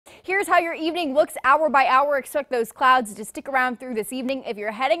Here's how your evening looks hour by hour. Expect those clouds to stick around through this evening. If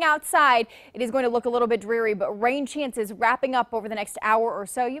you're heading outside, it is going to look a little bit dreary, but rain chances wrapping up over the next hour or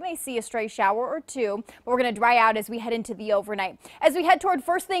so. You may see a stray shower or two, but we're going to dry out as we head into the overnight. As we head toward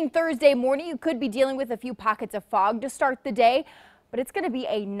first thing Thursday morning, you could be dealing with a few pockets of fog to start the day. But it's going to be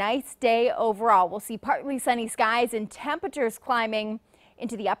a nice day overall. We'll see partly sunny skies and temperatures climbing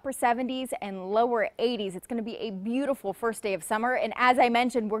into the upper 70s and lower 80s. It's going to be a beautiful first day of summer. And as I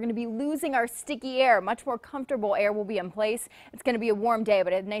mentioned, we're going to be losing our sticky air. Much more comfortable air will be in place. It's going to be a warm day,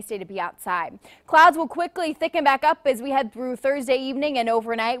 but a nice day to be outside. Clouds will quickly thicken back up as we head through Thursday evening and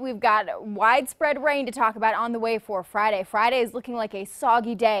overnight. We've got widespread rain to talk about on the way for Friday. Friday is looking like a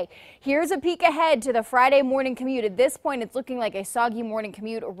soggy day. Here's a peek ahead to the Friday morning commute. At this point, it's looking like a soggy morning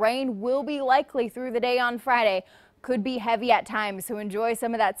commute. Rain will be likely through the day on Friday. Could be heavy at times, so enjoy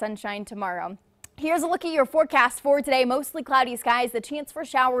some of that sunshine tomorrow. Here's a look at your forecast for today. Mostly cloudy skies. The chance for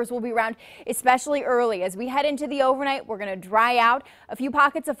showers will be around, especially early. As we head into the overnight, we're going to dry out. A few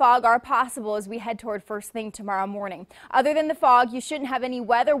pockets of fog are possible as we head toward first thing tomorrow morning. Other than the fog, you shouldn't have any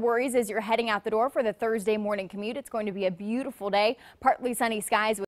weather worries as you're heading out the door for the Thursday morning commute. It's going to be a beautiful day. Partly sunny skies with